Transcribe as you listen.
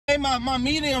my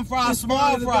medium fry,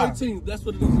 small fry. 13th. That's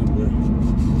what it is.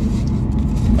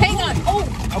 Hang on. Oh.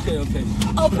 Okay.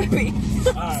 Oh, baby.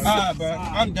 All right, bro.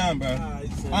 I'm done, bro. Right,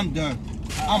 I'm done.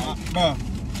 Bro.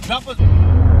 Drop it.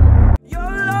 Your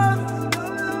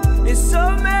love is so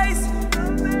amazing.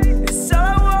 It's so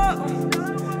warm.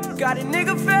 Got a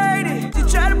nigga faded. You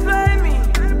try to play me,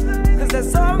 cause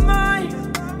that's all mine.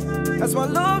 That's my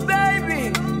little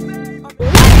baby.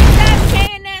 What's up,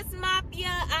 KNS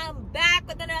Mafia? I'm back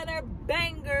with another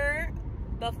banger.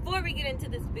 Before we get into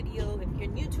this video, if you're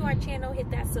new to our channel, hit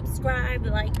that subscribe,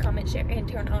 like, comment, share, and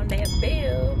turn on that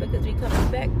bell because we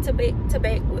coming back to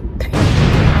back with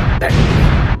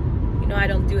you know I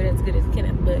don't do it as good as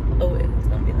Kenneth, but oh, it's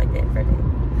gonna be like that for me.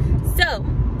 So,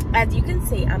 as you can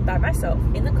see, I'm by myself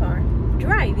in the car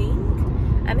driving.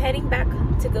 I'm heading back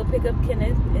to go pick up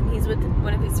Kenneth, and he's with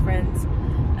one of his friends,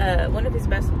 his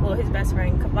best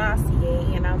friend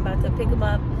Kavasi, and I'm about to pick him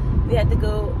up. We had to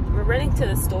go. We're running to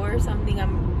the store or something. I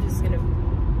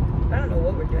don't know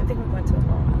what we're doing. I think we're going to a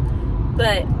mall.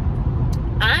 But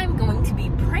I'm going to be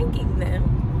pranking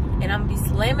them, and I'm going to be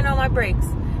slamming on my brakes.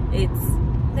 I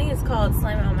think it's called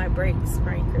slamming on my brakes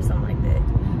prank or something like that.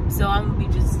 So I'm going to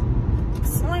be just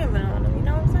slamming on them, you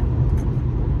know what I'm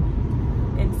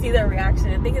saying? And see their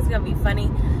reaction. I think it's going to be funny.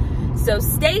 So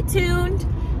stay tuned.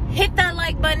 Hit that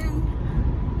like button.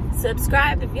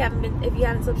 Subscribe if you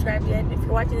haven't subscribed yet. If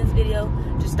you're watching this video,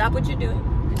 just stop what you're doing.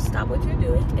 Just stop what you're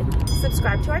doing and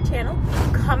subscribe to our channel.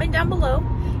 Comment down below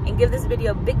and give this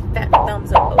video a big fat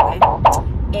thumbs up, okay?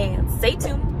 And stay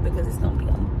tuned because it's gonna be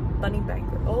a funny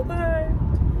banger, okay?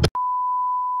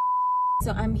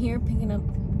 So I'm here picking up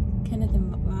Kenneth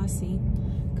and Vasi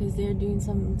because they're doing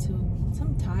something to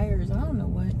some tires. I don't know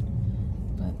what,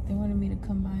 but they wanted me to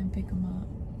come by and pick them up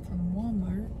from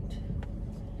Walmart.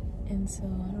 And so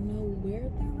I don't know where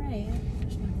they're at.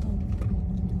 There's my phone.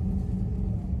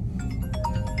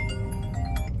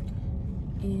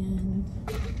 And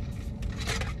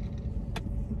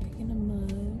I'm picking them up.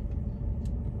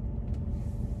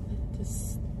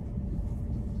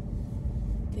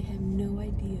 They have no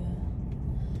idea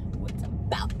what's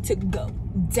about to go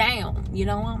down. You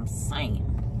know what I'm saying?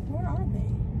 Where are they?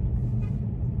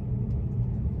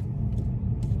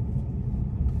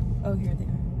 Oh, here they are.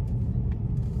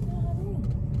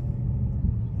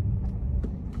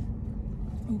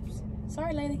 Oops.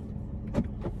 Sorry, lady.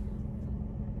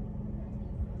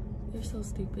 You're so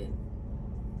stupid.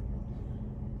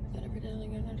 Gotta pretend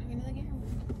like you're not talking to the camera.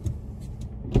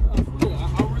 I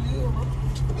really am.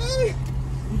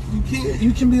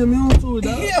 You can be immune to it,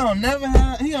 dog. He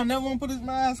don't never want to put his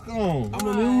mask on. I'm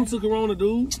immune to Corona,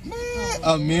 dude.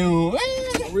 Immune.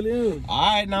 I really am.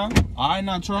 All right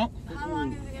now, Trump. How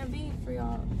long is it gonna be for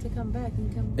y'all to come back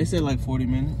and come? They said like 40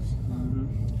 minutes.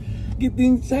 Get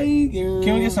things taken.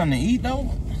 Can we get something to eat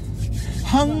though?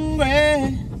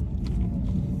 Hungry.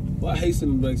 Well, I hate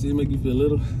sitting in the back seat. It make you feel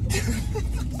little.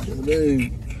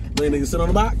 Dang, nigga sit on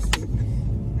the box.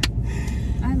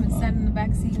 I haven't sat in the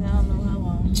back seat in I don't know how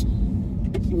long.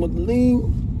 You want the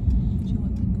lean? She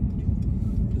want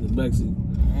the The back seat.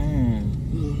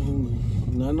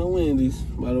 Not no Wendy's,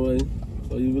 by the way.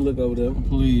 So you can look over there.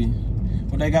 Please.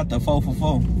 Well, they got the 4 for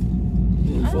 4.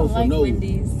 Yeah, I don't like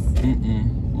Wendy's.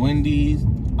 Wendy's.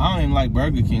 I don't even like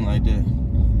Burger King like that.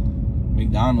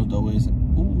 McDonald's though is.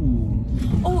 Ooh.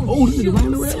 Oh, this is shoot.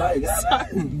 running the red light.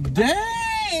 Dang.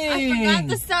 I forgot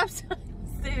the stop sign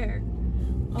was there.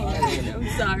 Oh, I'm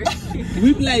sorry.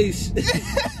 Whiplash.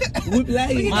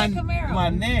 Whiplash. My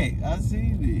neck. I see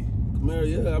it. Camaro,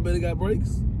 yeah, I bet it got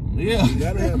brakes. Yeah. You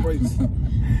gotta have brakes.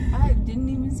 I didn't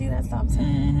even see that stop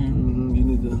sign. You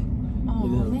need to. Oh,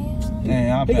 man.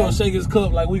 Dang, He gonna shake his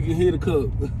cup like we can hear the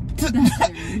cup.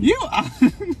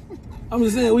 I'm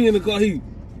just saying, we in the car.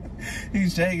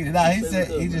 He's shaking it. Nah, he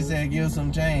just said give us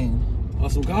some change. Or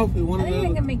some coffee. One I of the think I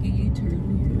other. can make a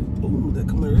U-turn Ooh, that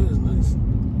Camaro is nice.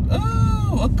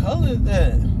 Oh, what color is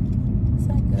that? here. It's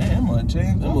like a, Damn, I'm gonna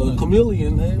change I'm a colors.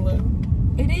 chameleon, man. Like,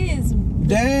 it is.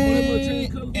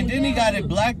 Dang. And then he got it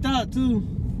blacked out too.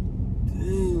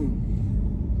 damn.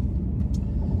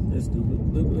 That's stupid.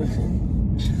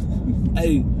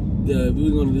 Hey, yeah, if we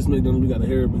going to this McDonald's, we got a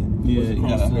hairband. Yeah, you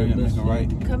gotta hurry and make it right.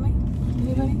 Coming?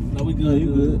 Anybody? No, we good. No,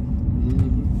 you good.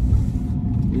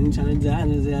 We ain't trying to die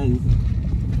this out.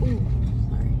 Ooh,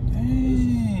 sorry.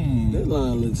 Dang. That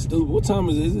line looks stupid. What time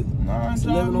is it? Is it? Nah, It's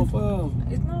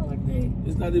 11:05. It's not like they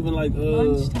It's not even like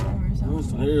lunchtime or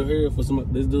something. Here for some.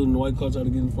 This dude in the white car trying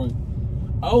to get in front.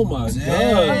 Oh my god!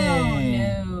 Oh,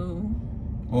 no.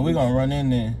 Well, we gonna run in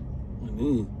there.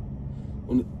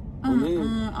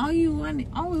 All we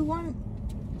want,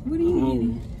 what are you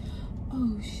getting?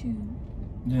 Oh, shoot.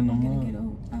 Then I'm gonna get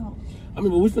out. I mean,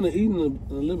 but we finna eat in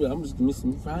a little bit. I'm just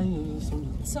missing fries or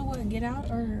something. So what, get out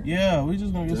or? Yeah, we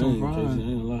just gonna get some fries. I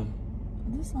ain't lying.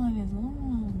 This line is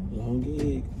long. Long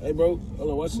gig. Hey, bro,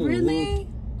 hold on, watch this. Really?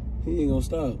 He ain't gonna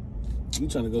stop. You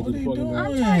trying to go through the parking lot?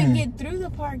 I'm trying to get through the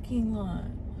parking lot.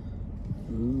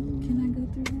 Can I go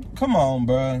through here? Come on,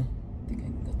 bro. I think I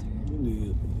can go through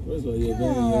here. First of all, yeah,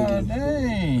 God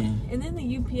dang. And then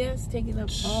the UPS taking up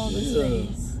all the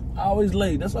space. Always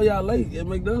late. That's why y'all late at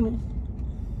McDonald's.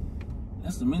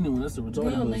 That's the mini one. That's the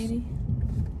retarded Go, bus. lady.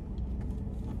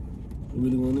 You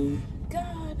really want in?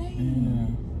 God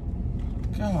dang.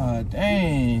 Yeah. God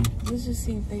dang. Let's just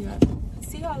see if they got.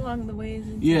 See how long the way is.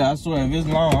 Yeah, I swear, if it's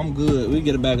long, I'm good. We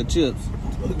get a bag of chips.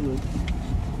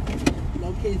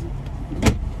 No kidding.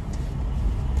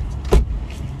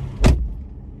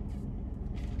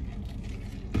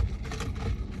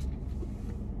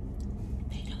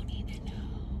 They don't even know.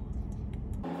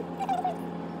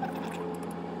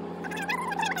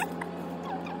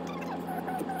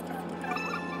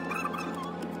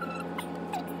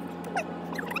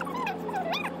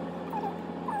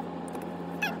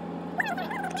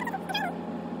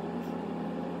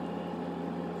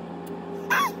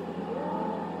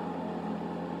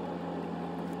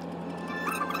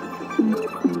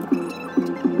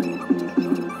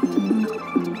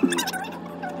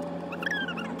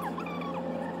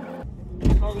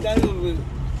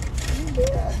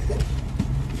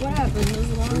 What happened? Was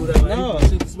it long? No.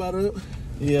 Shoot the spot up.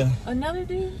 Yeah. Another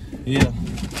dude? Yeah.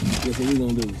 That's what we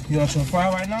gonna do. You want your fry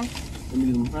right now? Let me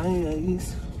get them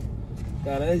fries.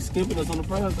 God, they ain't skipping us on the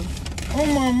fries though. Oh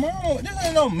my mom, this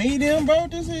ain't no medium, bro.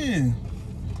 This is.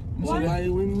 What? Why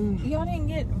you wouldn't? Y'all didn't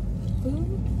get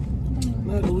food?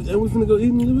 No, and we finna go eat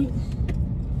in a little bit.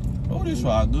 Oh, this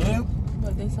fry good.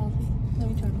 What, they salty? Let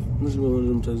me try them. Let's go one of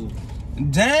them taste.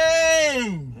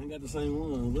 Dang. I ain't got the same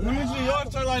one. But Let me see yours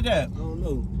taste like that. I don't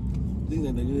know. These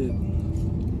ain't that good.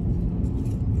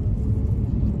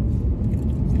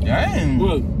 Dang.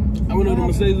 Look, I went over to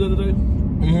Mercedes the other day.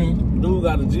 Mm-hmm. Dude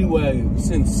got a G-Wagon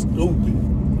sitting stupid.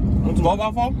 I'm talking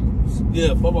 4x4? Yeah,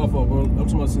 4x4, bro. I'm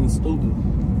talking about sitting stupid.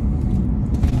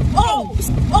 Oh!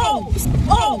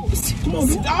 Come on,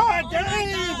 dude. God Oh dang,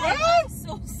 my God, bro. I'm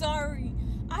so sorry.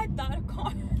 I thought a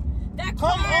car. That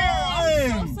car. Come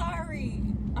I'm on. so sorry.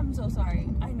 I'm so sorry.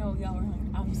 I know y'all were hungry.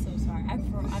 I'm so sorry.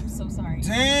 I'm so sorry.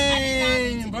 Dang, I did not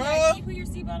mean to do that. bro. Can you put your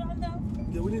seatbelt on though?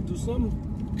 Yeah, we need to do something.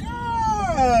 I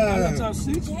got God. y'all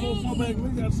seats. Four back. We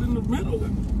got to sit in the middle.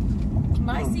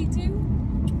 My seat too?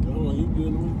 Hold on, you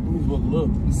good? Let me buckle up.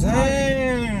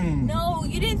 Dang. No,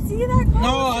 you didn't see that car. No,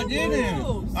 I It was didn't.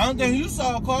 close. I don't think you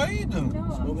saw a car either. No,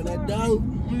 I'm Smoking that sorry. dope.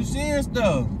 You seeing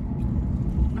stuff.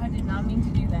 I did not mean to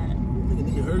do that.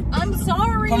 Nigga hurt. I'm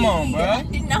sorry. Come on, bruh. I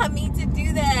did not mean to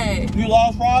do that. You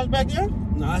lost fries back there?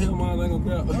 Nah, I held mine. I ain't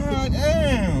gonna crap. God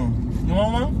damn. You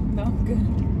want one? No, I'm good.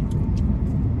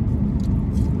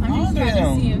 I'm Oh, just trying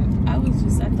damn. to see if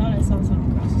I thought I saw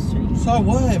something across the street. So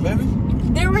what, baby?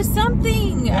 There was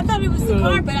something. I thought it was the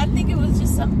car, but I think it was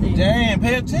just something. Damn,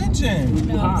 pay attention.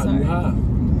 No, I'm sorry. You high.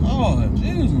 Oh,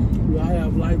 Jesus. You high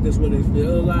have life. That's what they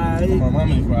feel like. My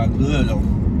mama fry good though.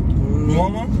 You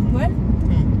want one? What?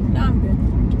 No, I'm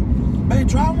good. Babe,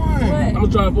 try one. What? I'm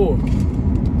gonna try 4.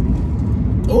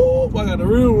 Oh, I got the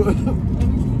real one.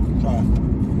 Try.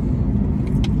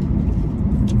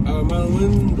 Out my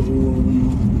window.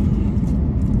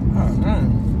 Oh, man.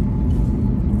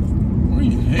 Where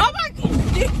you hit? Oh my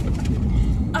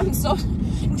God! I'm so...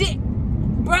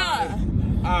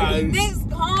 Bruh. This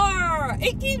car,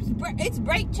 it's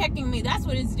brake checking me. That's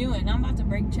what it's doing. I'm about to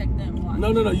brake check them. Watch.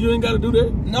 No, you ain't gotta do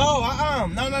that. No,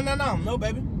 no,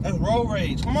 baby. That's road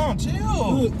rage. Come on, chill.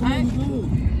 Good, come on,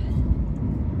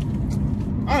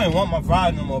 good. I ain't want my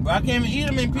fries no more, but I can't even eat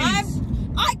them in peace.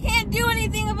 I can't do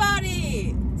anything about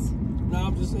it. Nah,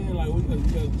 I'm just saying, like, we gotta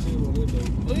chill on that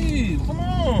though. Please, come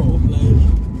on. Like, I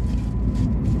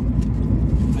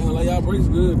ain't gonna lie, y'all brakes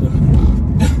good though.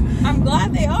 I'm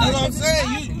glad they are. That's what I'm 'cause if saying.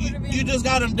 not, it would've been- You just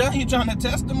got them done. You trying to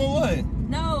test them or what?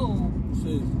 No,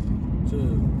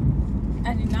 Chill.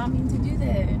 I did not mean to do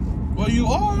that. Well, you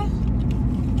are.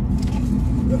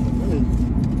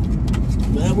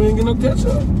 Man, we ain't get no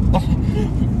ketchup.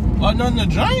 Or nothing to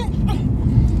drink.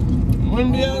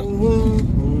 Wouldn't be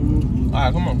able. All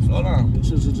right, come on, slow down.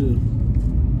 Chill.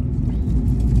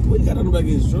 What you got on the back of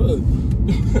his truck?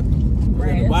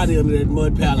 Got the body under that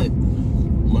mud pallet.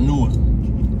 Manure.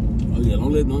 Oh yeah,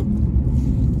 don't let no.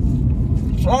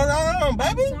 Slow down,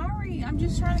 baby. Sorry, I'm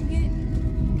just trying to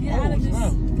get out of this.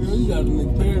 Girl, you got a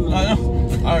nigga paranoid. I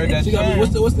heard that. She got me,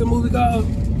 what's that movie called?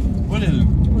 What is it?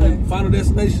 What? Final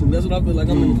Destination. That's what I feel like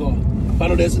I'm in the car.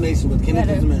 Final Destination with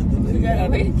Kenneth Samantha. You gotta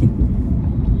wait.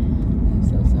 I'm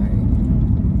so sorry.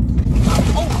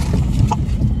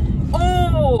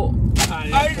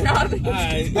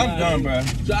 Alright, I'm done, bro.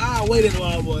 I'll wait at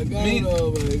Walmart.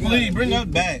 Please bring us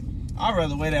back. I'd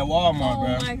rather wait at Walmart,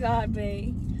 bro. Oh my God,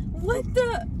 babe. What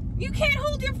the? You can't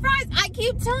hold your fries. I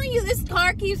keep telling you this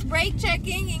car keeps brake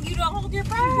checking and you don't hold your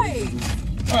fries.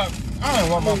 I don't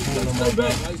want my food no more. Stay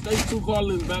back. Like, stay 2 car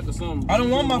lengths back or something. I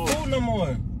don't want my food no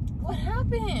more. What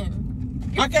happened?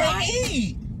 Your I can't fries?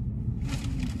 eat.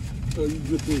 So you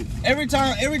good thing. Every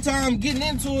time getting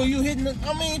into it, you hitting it.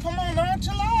 I mean, come on now,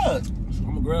 chill out. I'm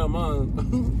gonna grab mine.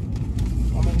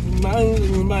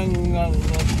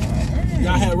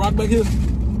 Y'all had rock back here?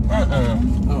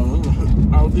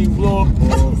 I'll be floor. He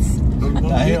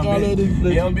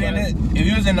don't be in it. If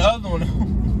you was in the other one,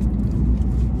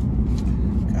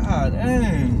 God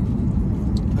dang.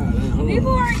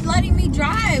 People aren't letting me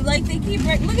drive. Like they keep.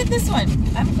 Look at this one.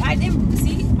 I didn't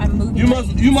see. I'm moving. You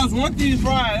must want these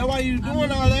fries. That's why you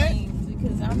doing all that.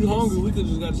 Because I'm you hungry? We could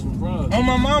just got you some fries. Oh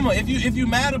my mama, if you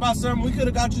mad about something, we could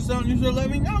have got you something. You should let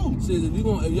me know. Says if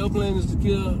your plan is to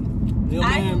kill your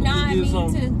I man, do not you did mean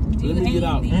something, to do let me get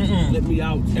out. anything. Let me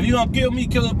out. If you gonna kill me,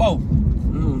 kill us both.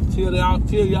 Kill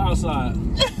you outside.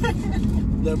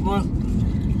 That front.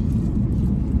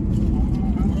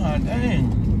 God dang.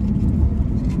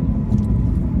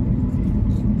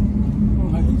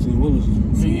 I can see Willis.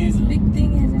 See, this big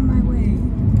thing is in my way.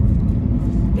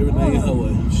 Everything in her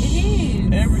way. It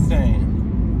is. Everything.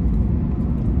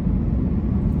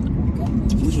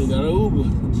 We should have got an Uber.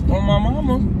 On my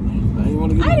mama. I ain't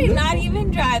want to get I did not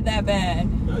even drive that bad.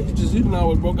 You know I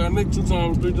was broke our neck 2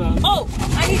 times, 3 times. Oh,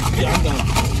 I need. Yeah, I'm done.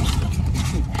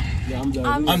 Yeah, I'm done.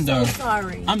 I'm so done.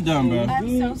 sorry. I'm done, bro.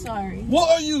 I'm so sorry. What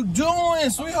are you doing,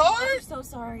 sweetheart? I'm so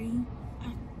sorry.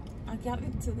 I got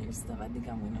into their stuff. I think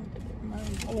I went over there.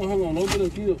 Hold on. Don't get a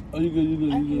kill. Oh, you good,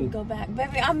 I can go back.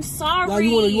 Baby, I'm sorry. Now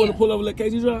you wanna pull over, let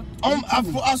KG drive?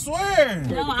 I swear.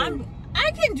 No, I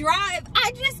can drive.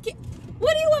 I just can't.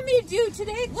 What do you want me to do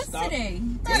today? What's today?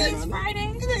 Today's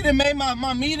Friday. You think they made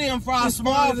my medium fry It's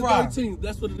small Friday the fry? 13th.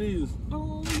 That's what it is.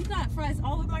 Oh, you got fries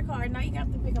all over my car. Now you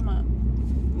got to pick them up.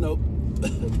 Nope.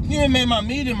 You ain't made my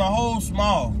medium a whole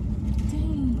small.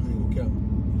 Dang.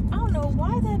 I don't know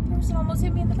why that person almost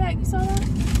hit me in the back. You saw that?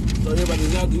 So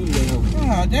everybody's out to you today, huh?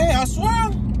 God dang, I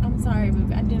swear. I'm sorry,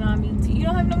 baby. I did not mean to. You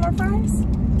don't have no more fries?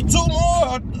 2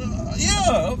 more.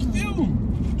 Yeah, a few.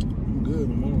 I'm good,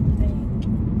 man.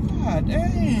 God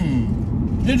dang.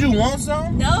 Did you want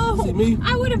some? No. See me?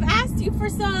 I would have asked you for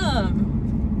some.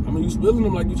 I mean, you spilling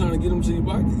them like you trying to get them to your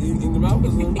pocket, in your mouth or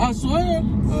something. I swear. I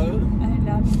did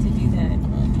not mean to do that.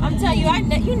 I'm telling you,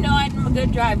 you know I'm a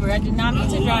good driver. I did not mean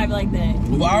to drive like that.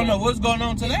 Well, I don't know what's going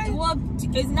on today. Well,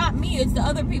 it's not me. It's the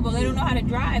other people. They don't know how to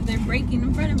drive. They're braking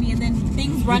in front of me, and then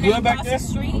things running good back across there? the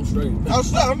street. I'm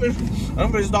straight. I'm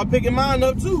gonna start picking mine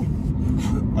up too.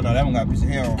 Oh no, that one got a piece of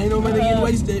hair on. Ain't no money getting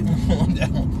wasted. I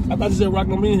thought you said rock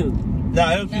no me here. Nah,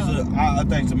 that was a piece of, I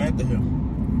think Samantha here.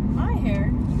 My hair.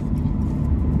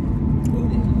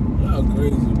 Y'all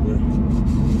crazy, bro.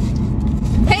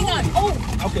 Hang on. Oh.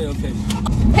 Okay.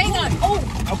 Hang on. Oh.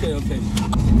 Okay.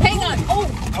 Hang on. Oh.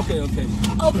 Okay.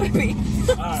 Oh, baby.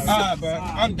 Alright, bro.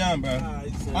 I'm done, bro.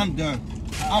 I'm done.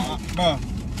 Bro.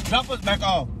 Drop us back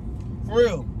off. For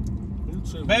real.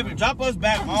 Baby, drop us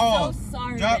back off. I'm so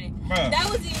sorry, Drop, baby. bro. That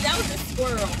was a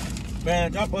squirrel.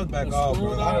 Man, drop us back A off,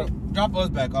 squirrel? bro. Drop us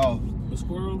back off. A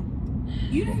squirrel?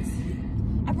 You didn't see.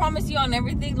 I promise you on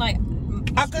everything, like.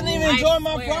 I couldn't even enjoy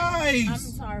my swear. fries. I'm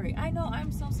sorry. I know.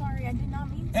 I'm so sorry. I did not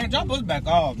mean to. Man, drop us back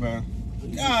off, bro.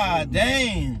 God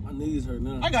dang. My knees hurt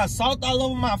now. I got salt all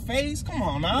over my face. Come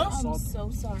on now. I'm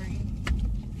so sorry.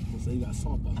 So you got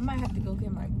salt I might have to go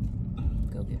get my.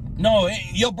 No,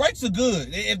 your brakes are good.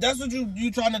 If that's what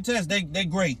you trying to test, they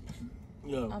great.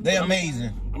 Yeah. They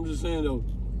amazing. I'm just saying though.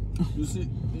 You see?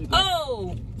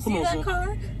 Oh, Come see on, that son.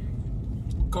 car?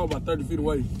 Car about 30 feet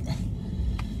away.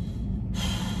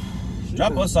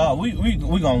 Drop us off. We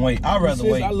gonna wait. I'd rather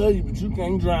wait. I love you, but you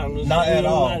can't drive. Not at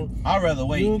all. I'd rather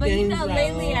wait. But you know,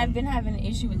 lately I've been having an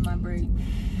issue with my brake.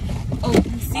 Oh,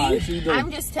 see? Right, so you do.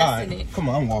 I'm just testing it. Come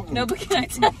on, I'm walking. No, but can I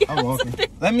tell you I'm walking.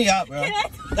 something? Let me out, bro. Can I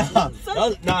tell you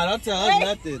something? Nah, don't tell us Wait.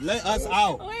 nothing. Let us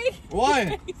out. Wait.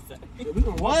 What?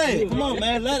 What? Come on,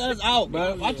 man. Let us out,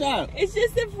 bro. Watch out. It's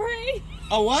just a prank.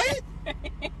 A what?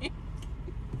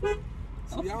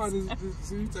 See, y'all just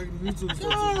see you taking the YouTube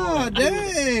stuff. God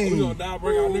dang. We gonna die,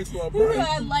 bring our next to our You know, break.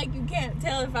 I like you can't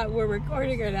tell if we're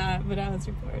recording or not, but I was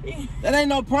recording. That ain't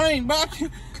no prank, bro. I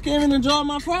can't even enjoy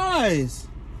my fries.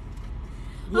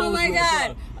 Oh my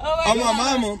god. Oh my On god.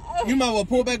 my mama, you might well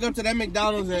pull back up to that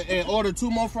McDonald's and order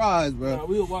 2 more fries, bro. Nah,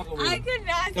 we'll walk over I there. could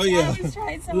not. Oh, yeah. I was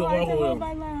trying so We'll hard to walk over hold there.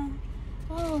 my mouth.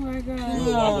 Oh my god.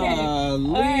 We'll walk over there.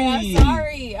 Okay. All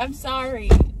right, I'm sorry. I'm sorry.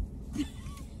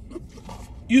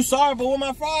 You sorry, but where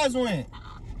my fries went?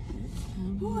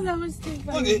 Oh, that was too Look,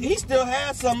 funny. he still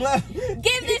has some left.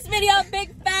 Give this video a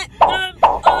big fat thumbs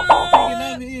up. Come If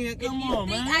on, you think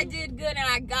man. I did good and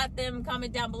I got them,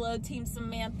 comment down below, Team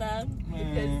Samantha.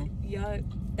 Man. Because y'all,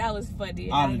 that was funny.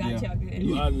 And Out I of got there. y'all good.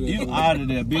 You out of there. You out of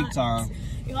there, big time.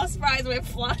 Y'all fries went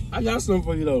flying. I got something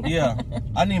for you though. Yeah,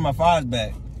 I need my fries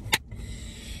back.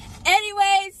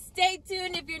 Anyways, stay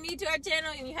tuned. If you're new to our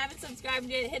channel and you haven't subscribed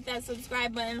yet, hit that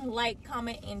subscribe button, like,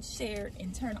 comment, and share,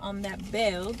 and turn on that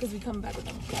bell because we come back with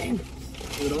them bangers.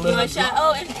 You want to shout?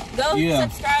 Oh, and go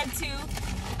subscribe to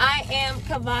I Am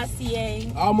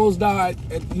Cavassier. I almost died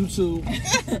at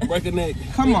YouTube. Break a neck.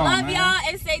 Come on, Love man. y'all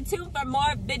and stay tuned for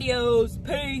more videos.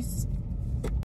 Peace.